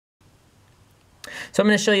So I'm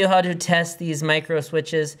going to show you how to test these micro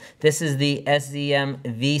switches. This is the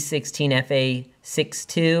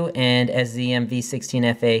SZM-V16-FA-62 and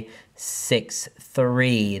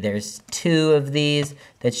SZM-V16-FA-63. There's two of these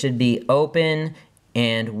that should be open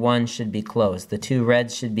and one should be closed. The two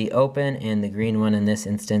reds should be open and the green one in this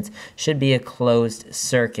instance should be a closed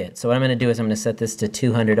circuit. So what I'm going to do is I'm going to set this to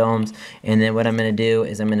 200 ohms, and then what I'm going to do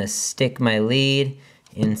is I'm going to stick my lead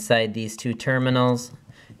inside these two terminals.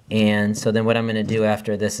 And so then what I'm going to do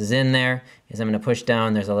after this is in there is I'm going to push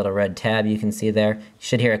down. There's a little red tab you can see there. You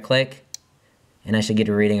should hear a click, and I should get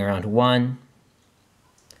a reading around 1.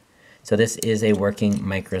 So this is a working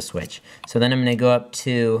micro switch. So then I'm going to go up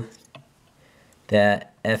to the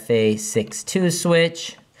FA62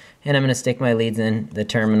 switch, and I'm going to stick my leads in the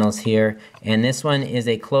terminals here. And this one is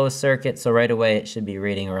a closed circuit, so right away it should be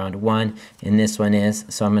reading around 1, and this one is.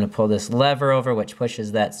 So I'm going to pull this lever over, which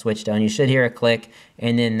pushes that switch down. You should hear a click,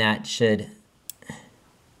 and then that should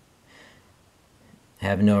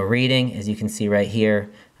have no reading. As you can see right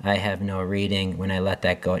here, I have no reading. When I let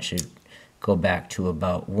that go, it should go back to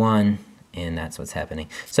about 1, and that's what's happening.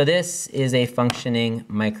 So this is a functioning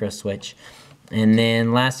micro switch. And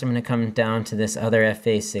then last I'm going to come down to this other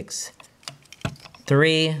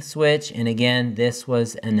FA63 switch, and again this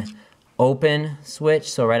was an open switch,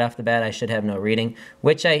 so right off the bat I should have no reading,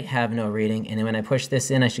 which I have no reading. And then when I push this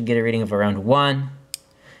in, I should get a reading of around 1,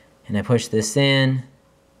 and I push this in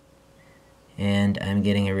and I'm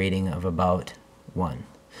getting a reading of about 1.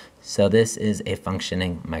 So this is a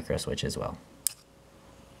functioning micro switch as well.